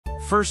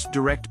First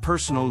Direct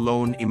Personal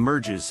Loan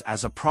emerges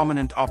as a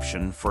prominent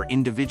option for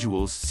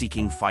individuals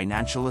seeking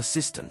financial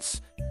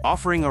assistance,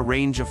 offering a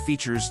range of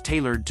features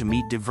tailored to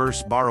meet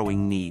diverse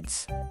borrowing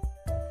needs.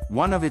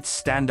 One of its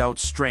standout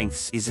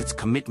strengths is its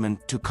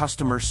commitment to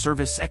customer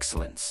service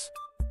excellence.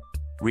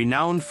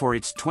 Renowned for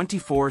its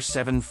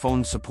 24/7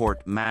 phone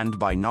support manned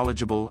by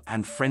knowledgeable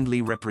and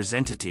friendly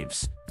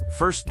representatives,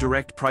 First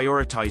Direct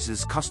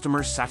prioritizes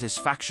customer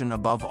satisfaction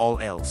above all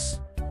else.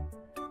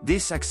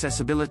 This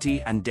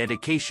accessibility and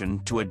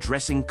dedication to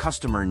addressing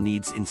customer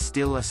needs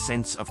instill a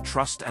sense of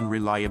trust and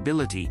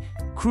reliability,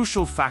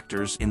 crucial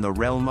factors in the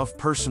realm of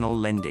personal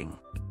lending.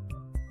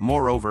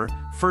 Moreover,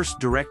 First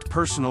Direct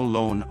Personal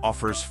Loan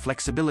offers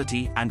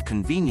flexibility and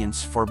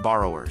convenience for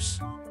borrowers.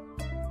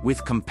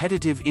 With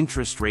competitive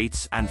interest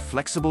rates and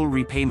flexible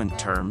repayment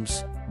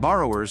terms,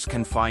 borrowers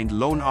can find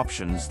loan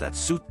options that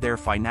suit their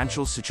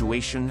financial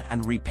situation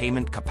and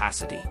repayment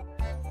capacity.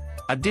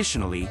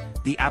 Additionally,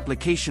 the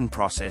application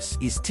process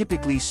is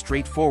typically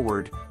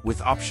straightforward,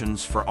 with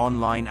options for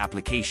online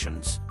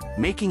applications,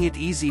 making it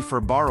easy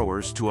for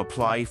borrowers to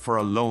apply for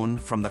a loan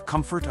from the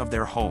comfort of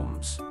their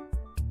homes.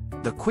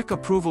 The quick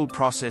approval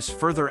process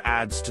further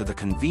adds to the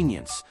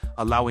convenience,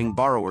 allowing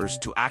borrowers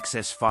to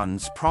access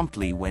funds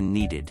promptly when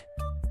needed.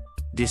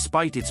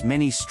 Despite its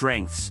many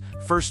strengths,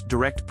 First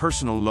Direct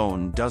Personal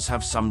Loan does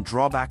have some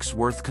drawbacks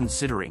worth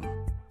considering.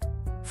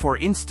 For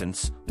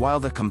instance, while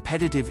the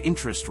competitive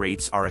interest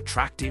rates are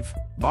attractive,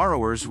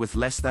 borrowers with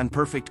less than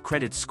perfect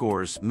credit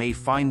scores may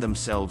find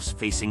themselves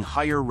facing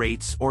higher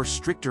rates or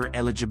stricter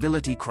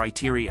eligibility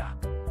criteria.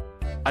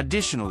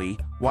 Additionally,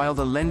 while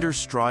the lender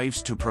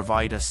strives to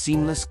provide a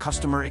seamless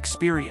customer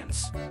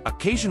experience,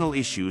 occasional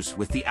issues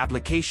with the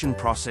application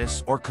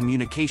process or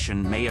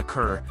communication may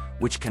occur,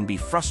 which can be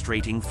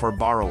frustrating for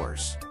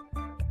borrowers.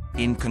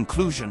 In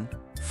conclusion,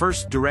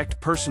 First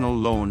Direct Personal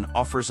Loan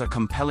offers a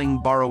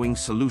compelling borrowing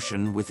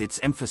solution with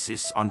its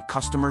emphasis on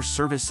customer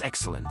service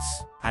excellence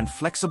and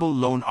flexible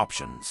loan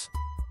options.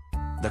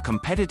 The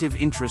competitive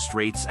interest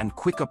rates and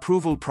quick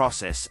approval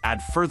process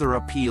add further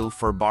appeal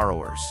for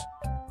borrowers.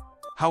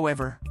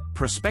 However,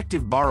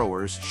 prospective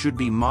borrowers should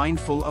be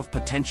mindful of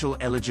potential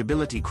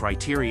eligibility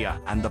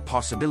criteria and the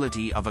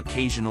possibility of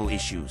occasional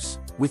issues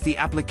with the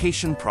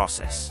application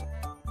process.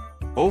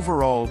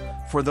 Overall,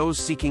 for those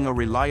seeking a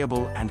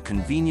reliable and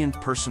convenient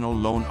personal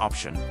loan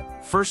option,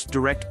 First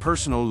Direct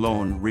Personal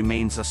Loan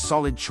remains a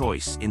solid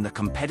choice in the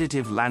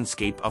competitive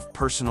landscape of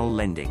personal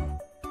lending.